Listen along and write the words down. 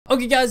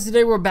Okay guys,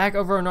 today we're back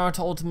over on Naruto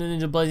Ultimate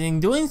Ninja Blazing,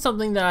 doing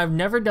something that I've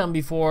never done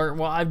before.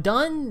 Well, I've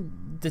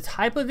done the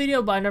type of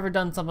video, but I've never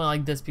done something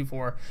like this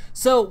before.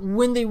 So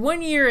when the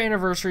 1 year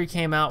anniversary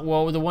came out,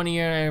 well, the 1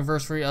 year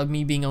anniversary of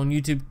me being on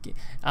YouTube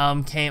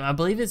came, I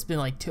believe it's been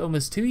like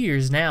almost 2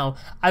 years now.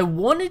 I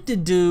wanted to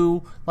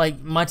do like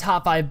my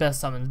top 5 best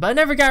summons, but I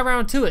never got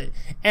around to it.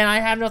 And I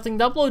have nothing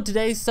to upload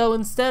today, so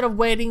instead of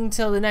waiting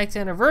till the next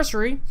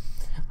anniversary,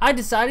 I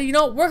decided, you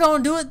know, we're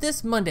gonna do it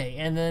this Monday.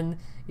 And then,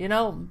 you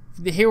know,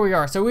 here we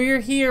are. So we're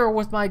here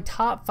with my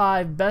top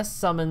 5 best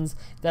summons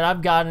that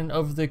I've gotten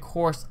over the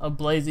course of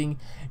Blazing.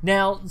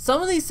 Now,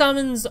 some of these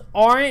summons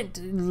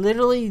aren't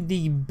literally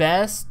the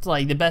best,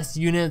 like the best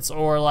units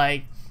or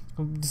like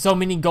so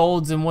many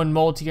golds in one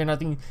multi or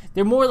nothing.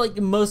 They're more like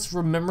the most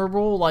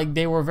memorable, like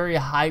they were very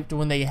hyped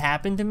when they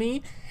happened to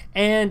me.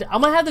 And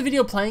I'm gonna have the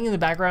video playing in the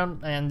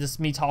background and just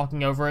me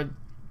talking over it.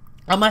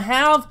 I'm gonna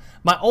have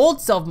my old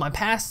self,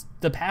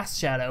 the past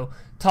Shadow,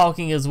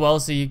 talking as well,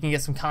 so you can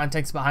get some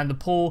context behind the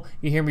pull.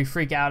 You hear me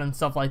freak out and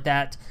stuff like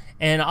that.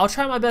 And I'll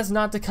try my best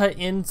not to cut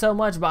in so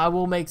much, but I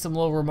will make some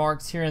little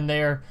remarks here and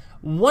there.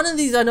 One of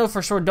these I know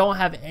for sure don't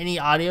have any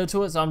audio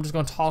to it, so I'm just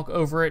going to talk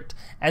over it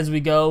as we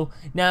go.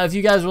 Now, if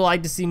you guys would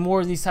like to see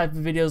more of these type of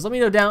videos, let me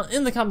know down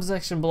in the comment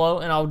section below,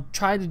 and I'll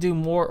try to do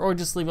more, or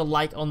just leave a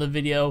like on the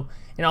video.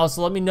 And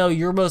also let me know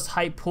your most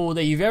hype pull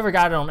that you've ever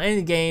gotten on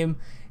any game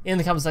in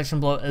the comment section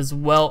below as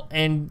well,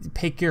 and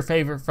pick your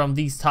favorite from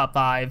these top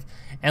 5.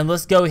 And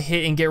let's go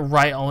ahead and get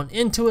right on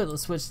into it.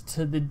 Let's switch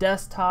to the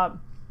desktop,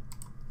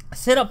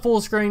 set up full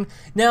screen.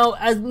 Now,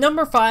 as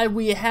number 5,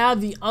 we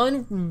have the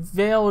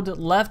unveiled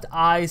left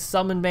eye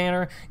summon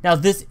banner. Now,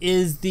 this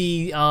is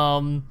the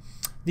Sharingan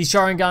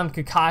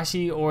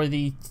Kakashi, or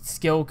the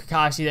skill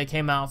Kakashi that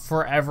came out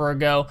forever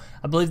ago.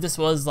 I believe this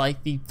was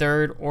like the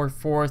 3rd or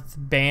 4th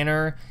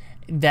banner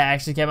that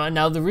actually came out.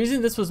 Now, the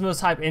reason this was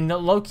most hyped, and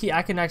low-key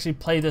I can actually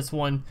play this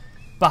one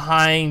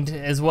behind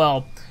as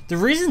well. The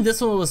reason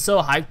this one was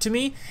so hyped to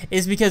me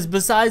is because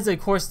besides, of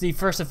course, the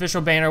first official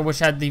banner, which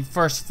had the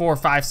first 4 or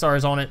 5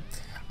 stars on it,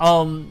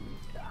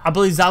 I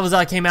believe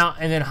Zabuza came out,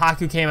 and then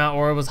Haku came out,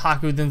 or it was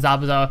Haku then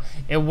Zabuza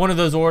in one of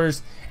those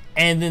orders,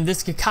 and then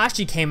this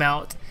Kakashi came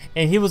out,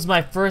 and he was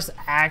my first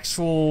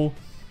actual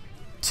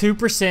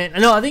 2%.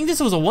 No, I think this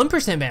was a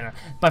 1% banner.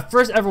 My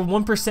first ever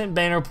 1%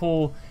 banner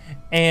pull,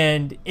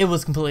 and it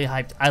was completely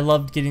hyped. I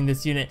loved getting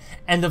this unit.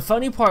 And the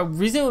funny part,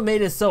 reason what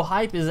made it so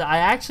hype is I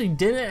actually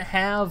didn't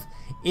have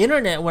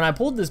internet when I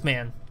pulled this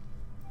man.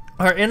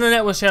 Our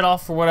internet was shut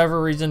off for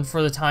whatever reason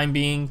for the time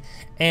being,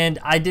 and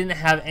I didn't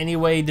have any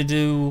way to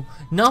do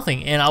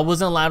nothing. And I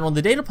wasn't allowed on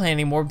the data plan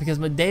anymore because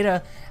my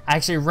data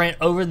actually ran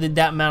over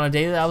that amount of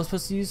data that I was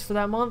supposed to use for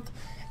that month.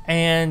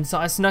 And so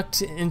I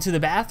snuck into the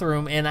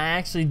bathroom, and I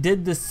actually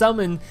did this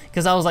summon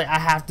because I was like, I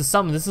have to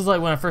summon. This is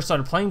like when I first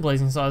started playing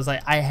Blazing, so I was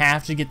like, I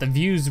have to get the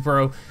views,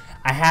 bro.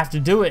 I have to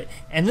do it.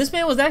 And this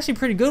man was actually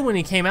pretty good when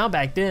he came out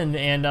back then.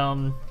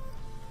 And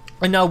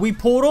we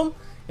pulled him.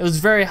 It was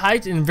very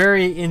hyped and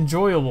very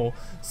enjoyable.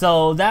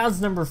 So that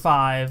was number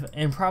 5,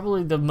 and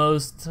probably the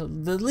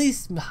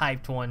least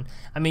hyped one.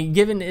 I mean,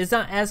 given it's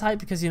not as hyped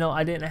because, you know,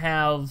 I didn't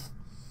have,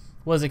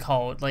 what's it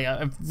called, like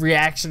a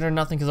reaction or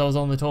nothing because I was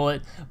on the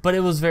toilet, but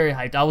it was very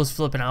hyped. I was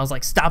flipping. I was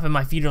like stomping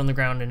my feet on the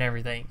ground and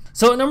everything.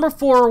 So at number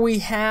 4, we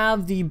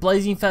have the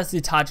Blazing Fest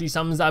Itachi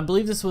summons. I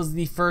believe this was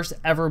the first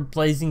ever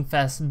Blazing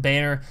Fest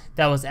banner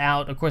that was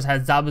out. Of course, it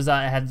had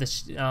Zabuza, it had the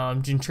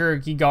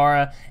Jinchuriki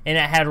Gaara, and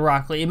it had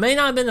Rock Lee. It may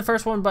not have been the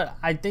first one, but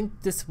I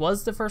think this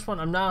was the first one.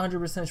 I'm not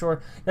 100%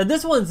 sure. Now,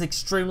 this one's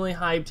extremely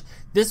hyped.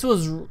 This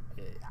was,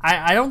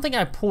 I don't think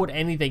I pulled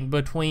anything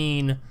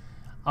between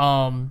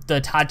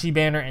the Itachi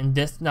banner and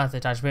this, not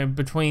the Itachi banner,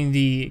 between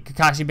the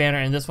Kakashi banner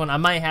and this one. I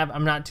might have,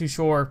 I'm not too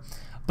sure,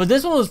 but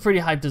this one was pretty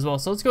hyped as well.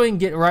 So let's go ahead and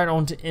get right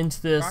on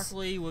into this. Rock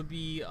Lee would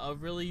be a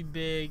really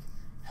big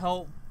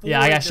help for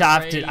I got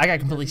shafted. I got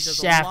completely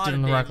shafted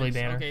on the Rock Lee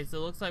banner. Okay, so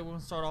it looks like we're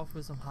gonna start off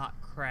with some hot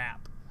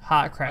crap.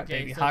 Hot crap, okay,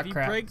 baby. So hot if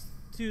crap. He breaks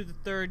to the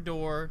 3rd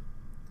door,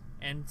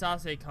 and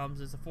Sasuke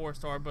comes as a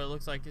 4-star, but it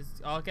looks like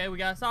it's okay. We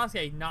got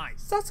Sasuke.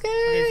 Nice. Sasuke.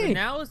 Okay, so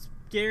now it's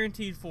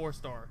guaranteed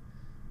 4-star.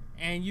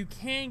 And you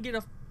can get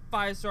a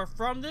 5-star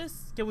from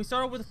this. Can we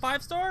start off with a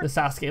 5-star? The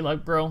Sasuke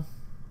look, bro.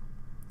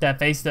 That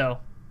face, though.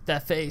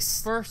 That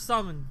face. First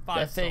summon, 5-star.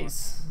 That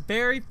face.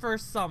 Very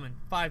first summon,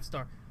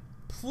 5-star.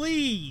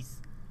 Please,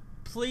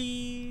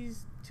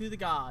 please, to the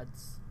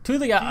gods. To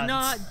the gods. Do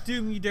not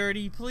do me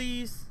dirty,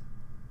 please.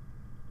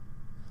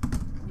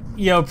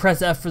 Yo,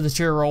 press F for the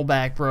chair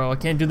rollback, bro. I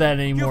can't do that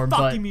anymore. You're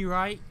fucking me,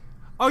 right?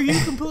 Are you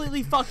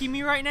completely fucking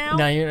me right now?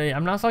 No,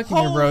 I'm not fucking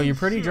you, bro. You're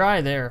pretty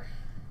dry there.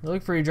 You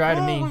look pretty dry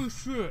to me. Holy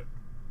shit.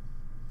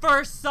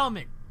 First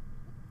summon.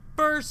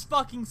 First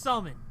fucking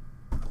summon.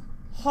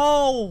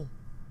 Oh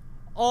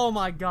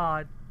my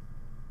god.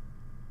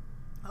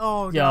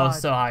 Oh god. Yo, I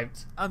was so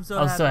hyped. I'm so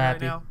I was happy so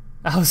happy. right now.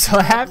 I was so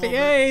happy.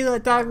 Hey,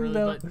 that time really,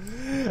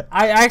 though.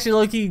 I actually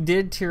low-key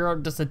did tear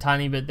up just a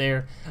tiny bit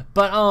there.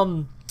 But a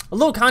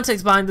little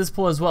context behind this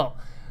pull as well.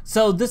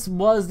 So this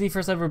was the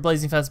first ever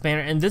Blazing Fest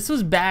banner, and this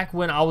was back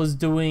when I was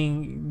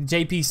doing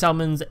JP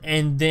summons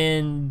and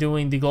then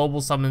doing the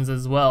global summons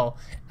as well.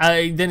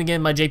 Then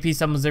again, my JP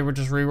summons, they were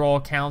just reroll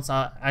accounts.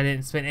 I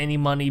didn't spend any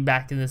money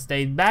back in this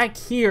day. Back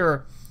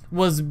here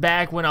was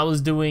back when I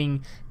was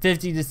doing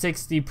 50 to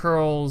 60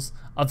 pearls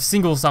of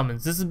single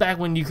summons. This is back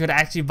when you could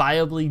actually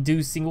viably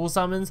do single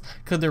summons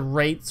because the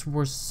rates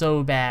were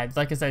so bad.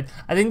 Like I said,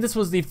 I think this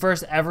was the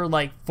first ever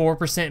like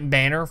 4%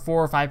 banner,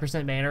 4 or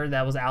 5% banner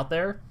that was out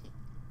there.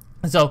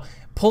 So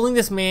pulling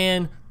this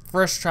man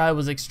first try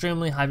was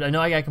extremely hyped. I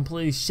know I got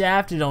completely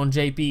shafted on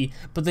JP,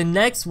 but the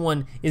next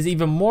one is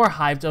even more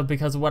hyped up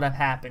because of what have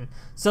happened.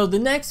 So the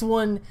next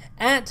one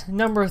at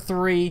number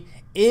 3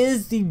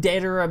 is the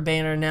Datara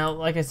banner. Now,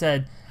 like I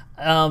said,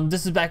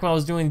 this is back when I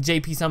was doing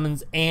JP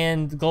summons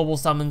and global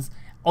summons.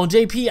 On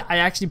JP, I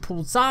actually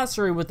pulled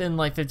Sasori within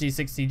like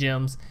 50-60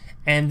 gems,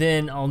 and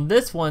then on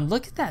this one,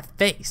 look at that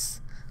face.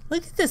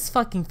 Look at this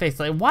fucking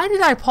face. Like, why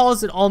did I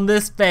pause it on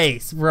this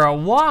face, bro?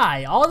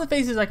 Why? All the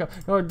faces I go,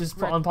 no, just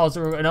unpause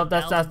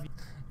it.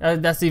 No,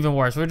 that's even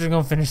worse. We're just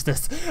gonna finish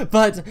this.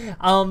 But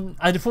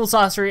I did pull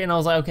Sasori, and I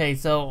was like, okay,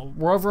 so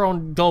we're over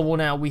on global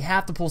now. We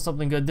have to pull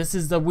something good. This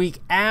is the week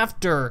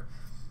after.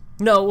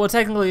 No, well,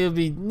 technically it would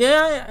be,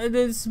 yeah,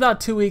 it's about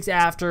 2 weeks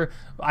after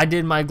I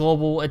did my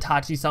global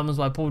Itachi summons.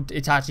 So I pulled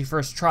Itachi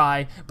first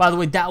try. By the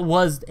way, that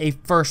was a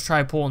first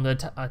try pull in the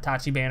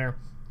Itachi banner.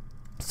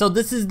 So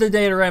this is the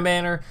Datara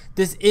banner.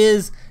 This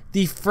is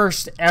the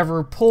first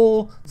ever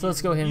pull. So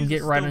let's go ahead and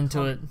get right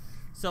into it.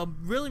 So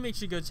really make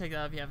sure you go check that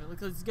out if you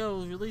haven't. Let's go.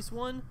 Release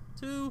 1,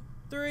 2,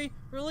 3.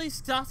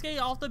 Release Sasuke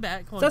off the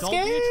bat. Come on, Sasuke!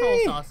 Don't be a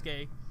troll,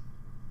 Sasuke.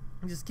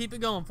 Just keep it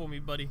going for me,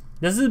 buddy.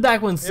 This is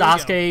back when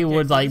Sasuke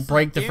would like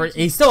break the first.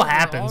 He still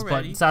happens,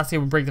 but Sasuke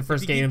would break the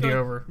first gate and be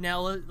over.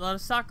 Now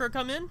let Sakura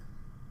come in.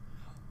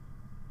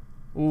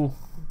 Ooh,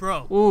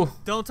 bro. Ooh.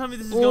 Don't tell me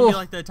this is gonna be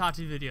like the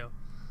Itachi video.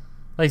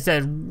 Like I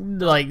said,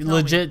 like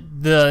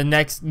legit the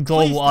next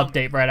global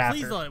update right after.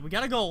 Please let it. We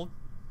got a gold.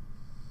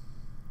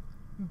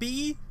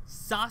 B,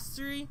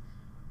 Sasori,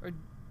 or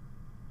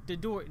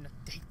Dodori.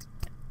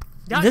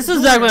 No, this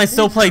is back when I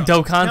still played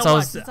Dokkan,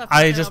 so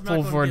I just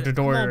pulled for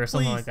Dodori or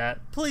something like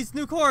that. Please,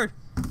 new card.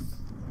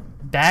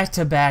 Back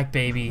to back,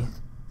 baby.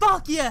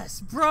 Fuck yes,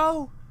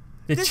 bro.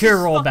 The cheer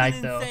roll back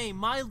insane. though.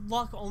 My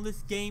luck on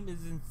this game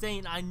is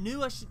insane. I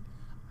knew it,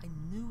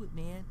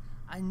 man.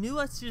 I knew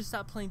I should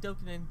stop playing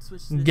Dokkan and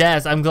switch to this.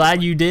 Yes, I'm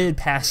glad you did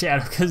pass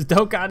Shadow because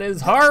Dokkan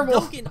is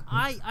horrible. Dokkan,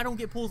 I don't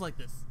get pulls like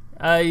this.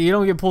 You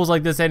don't get pulls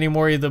like this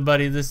anymore either,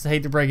 buddy. This,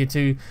 hate to break it to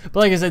you.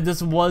 But like I said,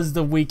 this was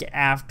the week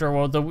after,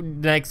 well, the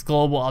next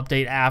global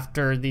update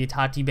after the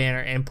Itachi banner,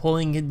 and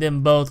pulling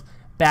them both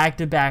back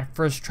to back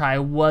first try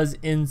was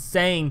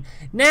insane.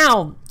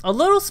 Now, a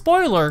little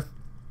spoiler.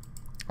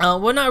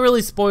 Well, not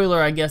really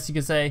spoiler, I guess you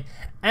could say.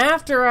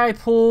 After I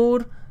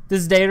pulled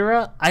this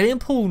Datara, I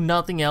didn't pull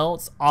nothing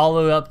else all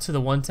the way up to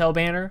the One Tail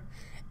banner.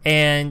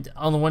 And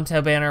on the One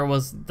Tail banner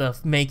was the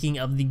making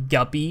of the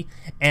Guppy,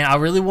 and I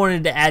really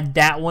wanted to add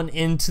that one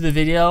into the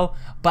video,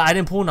 but I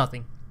didn't pull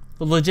nothing.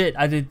 But legit,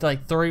 I did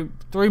like three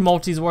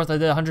multis worth. I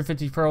did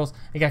 150 pearls.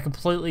 I got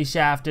completely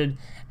shafted,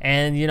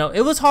 and you know,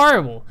 it was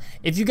horrible.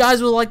 If you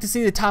guys would like to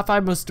see the top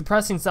 5 most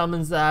depressing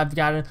summons that I've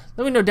gotten,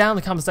 let me know down in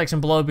the comment section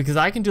below, because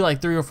I can do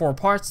like 3 or 4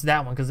 parts to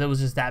that one because it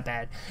was just that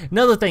bad.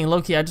 Another thing,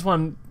 low-key, I just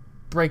want to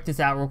break this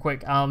out real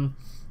quick.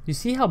 You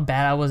see how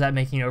bad I was at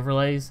making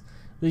overlays?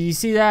 You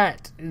see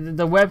that?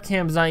 The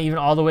webcam's not even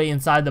all the way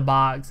inside the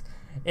box.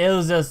 It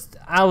was just,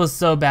 I was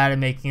so bad at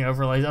making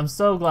overlays. I'm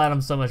so glad I'm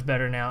so much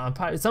better now. I'm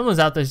probably, someone's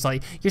out there just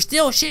like, you're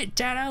still shit,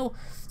 Shadow.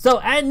 So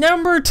at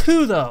number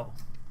 2 though,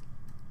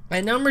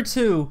 at number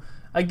 2,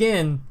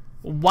 again,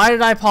 why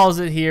did I pause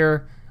it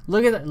here?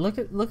 Look at that, look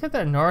at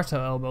that Naruto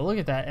elbow. Look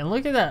at that, and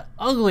look at that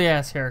ugly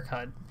ass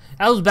haircut.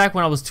 That was back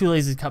when I was too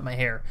lazy to cut my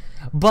hair.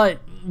 But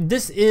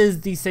this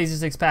is the Stage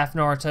 6 Path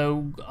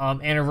Naruto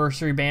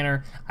anniversary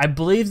banner. I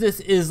believe this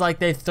is like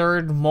the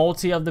 3rd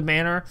multi of the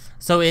banner,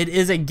 so it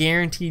is a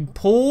guaranteed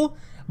pull.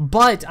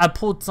 But I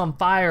pulled some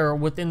fire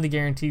within the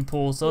guaranteed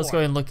pull, so let's go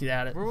ahead and look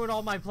at it. Ruined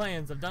all my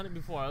plans. I've done it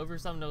before. I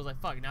oversummoned. I was like,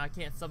 fuck, now I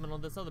can't summon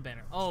on this other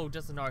banner. Oh,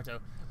 just a Naruto.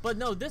 But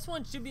no, this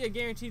one should be a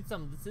guaranteed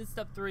summon. This is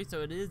step 3,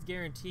 so it is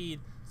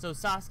guaranteed. So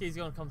Sasuke's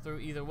going to come through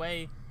either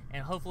way.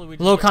 And hopefully we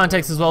just little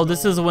context as well.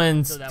 This is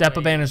when so Step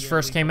Up Banners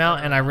first came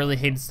out, and I really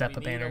hated Step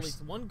Up Banners. At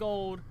least 1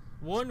 gold,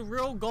 1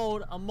 real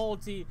gold, a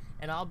multi,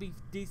 and I'll be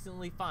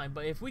decently fine.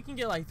 But if we can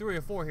get like 3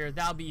 or 4 here,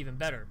 that'll be even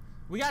better.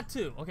 We got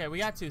 2. Okay, we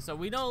got 2. So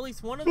we know at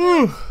least one of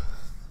them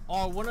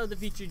are one of the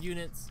featured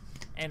units,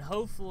 and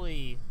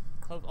hopefully,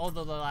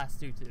 although the last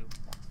 2 too.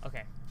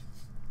 Okay,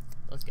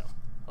 let's go.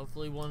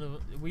 Hopefully one of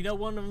them, we know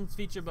one of them's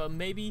featured, but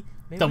maybe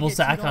double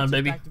sack on,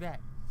 baby. Back to back.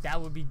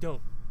 That would be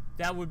dope.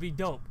 That would be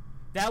dope.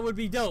 That would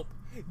be dope.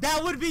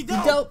 That would be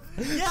dope.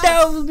 Yes!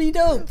 That would be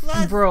dope.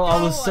 Let's Bro, go.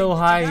 I was so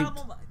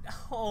hyped.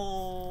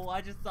 Oh, I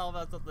just thought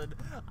about something.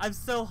 I'm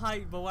so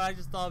hyped, but what I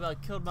just thought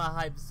about killed my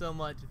hype so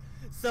much.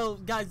 So,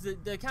 guys,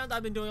 the account that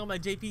I've been doing on my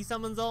JP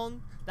summons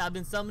on, that I've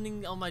been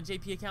summoning on my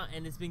JP account,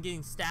 and it's been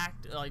getting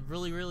stacked, like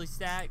really, really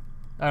stacked.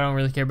 I don't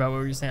really care about what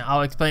you're saying.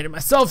 I'll explain it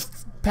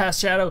myself,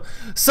 past Shadow.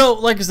 So,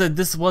 like I said,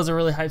 this was a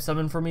really hype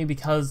summon for me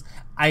because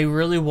I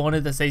really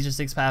wanted the Sage of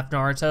Six Path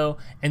Naruto,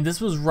 and this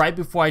was right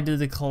before I did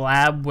the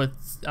collab with,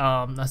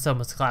 I said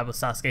almost collab with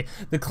Sasuke.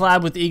 The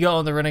collab with Ego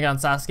on the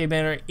Rinnegan Sasuke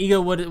banner. Ego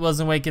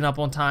wasn't waking up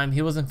on time.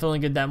 He wasn't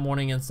feeling good that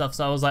morning and stuff,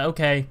 so I was like,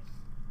 okay,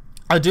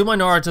 I'll do my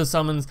Naruto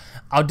summons.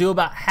 I'll do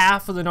about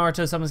half of the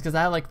Naruto summons because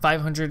I had like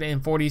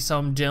 540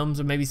 some gems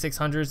or maybe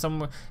 600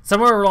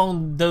 somewhere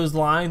along those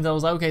lines. I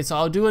was like, okay, so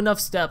I'll do enough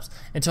steps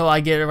until I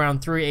get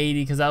around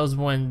 380 because that was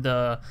when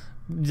the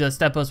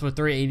step ups were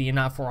 380 and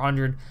not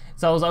 400.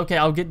 So I was like, okay,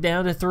 I'll get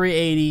down to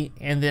 380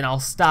 and then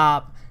I'll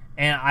stop.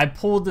 And I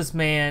pulled this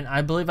man.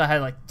 I believe I had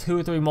like 2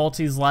 or 3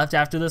 multis left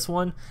after this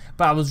one,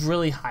 but I was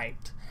really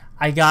hyped.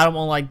 I got him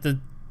on like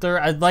the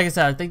third, like I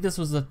said, I think this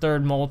was the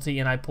 3rd multi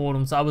and I pulled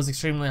him, so I was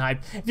extremely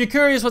hyped. If you're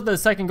curious what the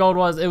second gold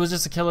was, it was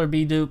just a killer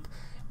B dupe,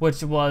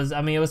 which was,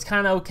 I mean, it was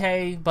kind of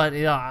okay, but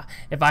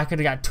if I could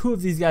have got 2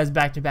 of these guys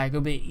back to back, it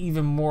would be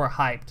even more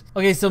hyped.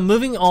 Okay, so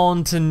moving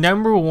on to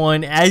number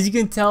 1, as you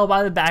can tell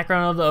by the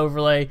background of the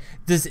overlay,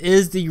 this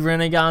is the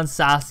Rinnegan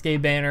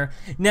Sasuke banner.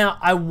 Now,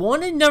 I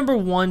wanted number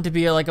 1 to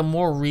be like a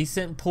more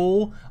recent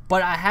pull,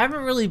 but I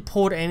haven't really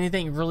pulled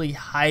anything really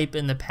hype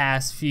in the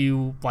past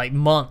few like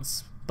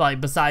months,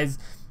 like besides,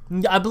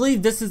 I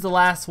believe this is the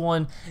last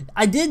one.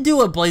 I did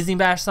do a Blazing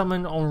Bash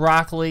summon on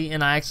Rock Lee,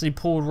 and I actually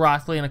pulled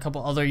Rock Lee and a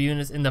couple other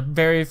units in the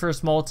very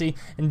first multi,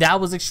 and that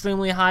was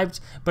extremely hyped,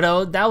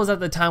 but that was at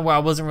the time where I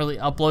wasn't really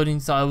uploading,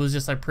 so I was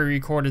just like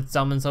pre-recorded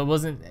summon, so it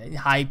wasn't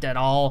hyped at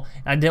all.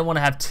 I didn't want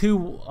to have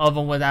 2 of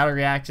them without a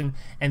reaction,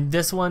 and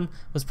this one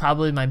was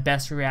probably my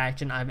best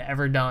reaction I've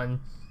ever done.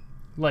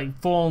 Like,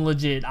 full on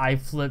legit, I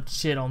flipped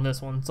shit on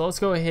this one. So let's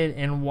go ahead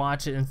and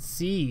watch it and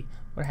see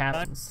what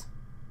happens.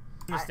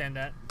 I understand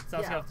that.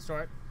 Sasuke off the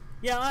start.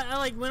 Yeah, I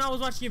like when I was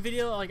watching your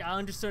video, like I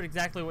understood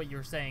exactly what you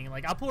were saying.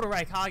 Like I pulled a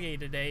Raikage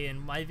today in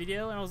my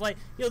video, and I was like,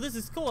 "Yo, this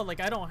is cool." Like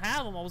I don't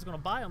have them. I was gonna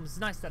buy them. It's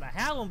nice that I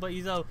have them, but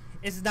you know,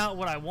 it's not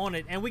what I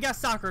wanted. And we got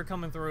Sakura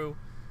coming through.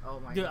 Oh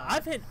my Dude,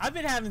 god. I've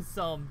been having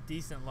some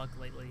decent luck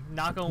lately.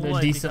 Knock on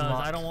wood, because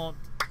luck. I don't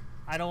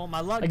want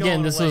my luck. Again,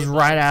 going this away, was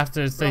right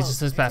after Sage of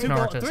Six Path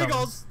Naruto. 3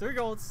 golds, 3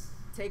 golds.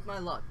 Take my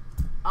luck.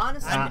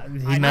 Honestly,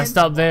 he messed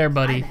up there,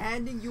 buddy. I'm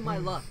handing you my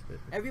luck.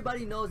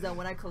 Everybody knows that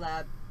when I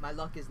collab, my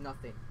luck is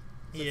nothing.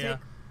 So Yeah.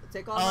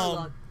 take all my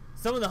luck.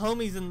 Some of the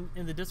homies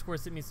in the Discord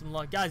sent me some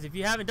luck. Guys, if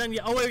you haven't done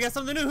yet, oh wait, we got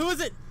something new. Who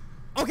is it?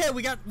 Okay,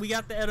 we got the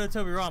Edo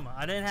Tobirama.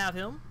 I didn't have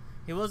him.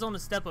 He was on the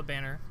step up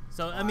banner.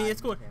 So I mean,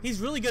 it's cool.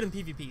 He's really good in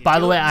PvP. By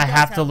the way, I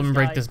have to limit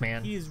break this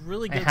man. He's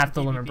really good. I have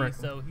to in limit PvP, break.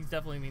 so he's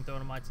definitely being thrown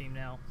on my team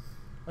now.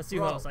 Let's see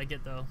who Bro. else I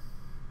get though.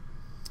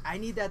 I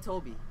need that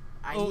Toby.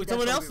 Oh,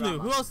 someone else knew.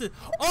 Who else did?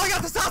 Oh, I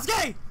got the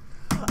Sasuke!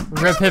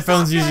 Rip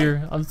headphones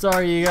user. I'm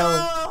sorry, you go.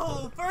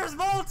 Yo, first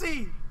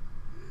multi.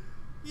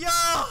 Yo.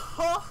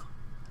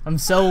 I'm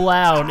so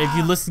loud. If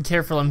you listen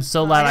carefully, I'm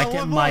so loud. I got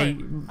can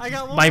one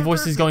my more voice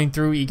is person. going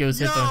through Ego's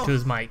Yo. headphone to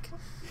his mic.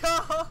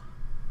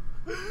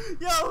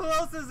 Yo, who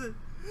else is it?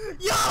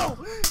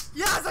 Yo!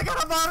 Yes, I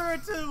got a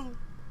moderator too!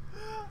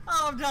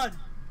 Oh, I'm done.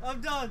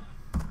 I'm done.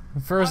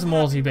 First I'm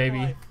multi, happy with baby.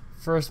 life.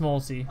 First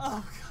multi.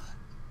 Oh,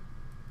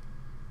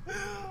 God.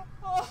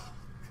 Oh,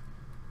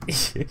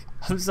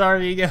 I'm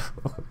sorry, Ego.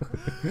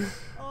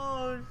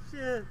 oh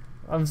shit.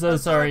 I'm so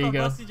sorry, if I Ego.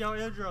 busted your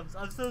eardrums.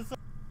 I'm so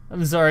sorry.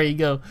 I'm sorry,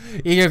 Ego.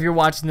 Ego, if you're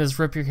watching this,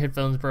 rip your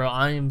headphones, bro.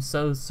 I am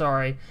so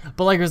sorry.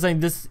 But like I was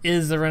saying, this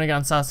is the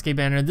Rinnegan Sasuke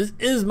banner. This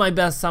is my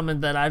best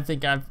summon that I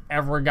think I've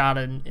ever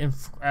gotten in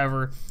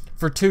forever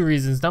for 2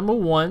 reasons. Number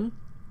 1,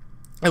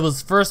 it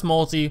was first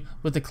multi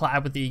with the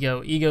collab with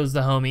Ego. Ego's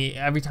the homie.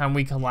 Every time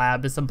we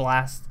collab, it's a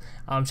blast.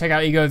 Check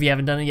out Ego if you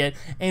haven't done it yet.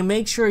 And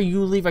make sure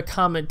you leave a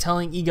comment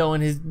telling Ego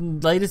in his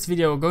latest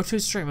video, or go to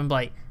his stream and be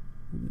like,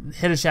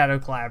 hit a shadow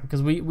collab,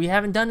 because we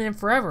haven't done it in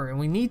forever and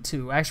we need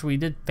to. Actually, we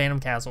did Phantom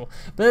Castle,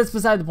 but that's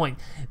beside the point.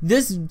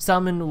 This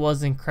summon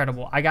was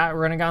incredible. I got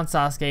Rinnegan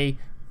Sasuke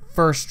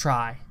first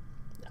try.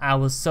 I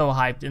was so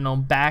hyped, and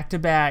on back to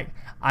back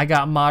I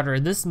got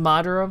Madara. This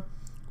Madara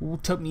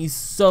took me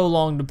so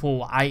long to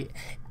pull. I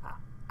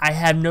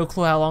have no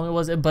clue how long it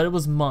was, but it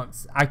was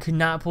months. I could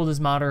not pull this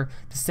Madara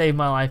to save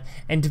my life,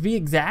 and to be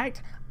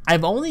exact,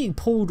 I've only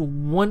pulled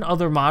 1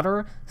 other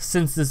Madara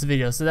since this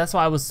video, so that's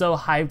why I was so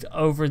hyped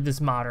over this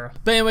Madara.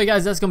 But anyway,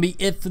 guys, that's going to be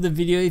it for the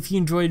video. If you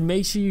enjoyed,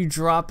 make sure you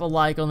drop a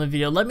like on the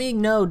video. Let me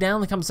know down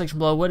in the comment section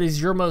below what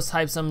is your most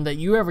hyped summon that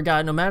you ever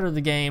got, no matter the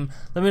game.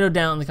 Let me know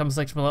down in the comment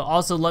section below.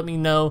 Also, let me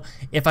know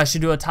if I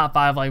should do a top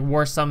 5 like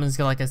worst summons,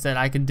 because like I said,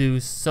 I could do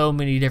so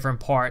many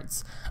different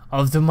parts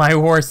of my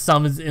worst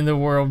summons in the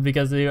world,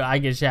 because I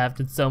get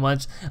shafted so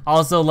much.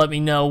 Also, let me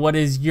know what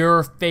is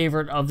your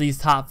favorite of these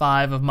top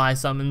 5 of my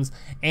summons,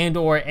 and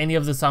or any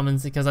of the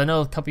summons, because I know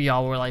a couple of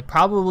y'all were like,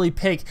 probably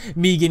pick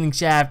me getting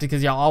shafted,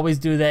 because y'all always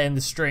do that in the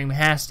stream.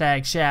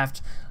 Hashtag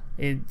shaft.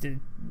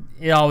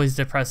 It always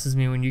depresses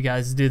me when you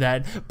guys do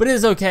that, but it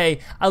is okay.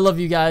 I love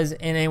you guys,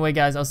 and anyway,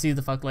 guys, I'll see you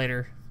the fuck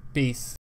later. Peace.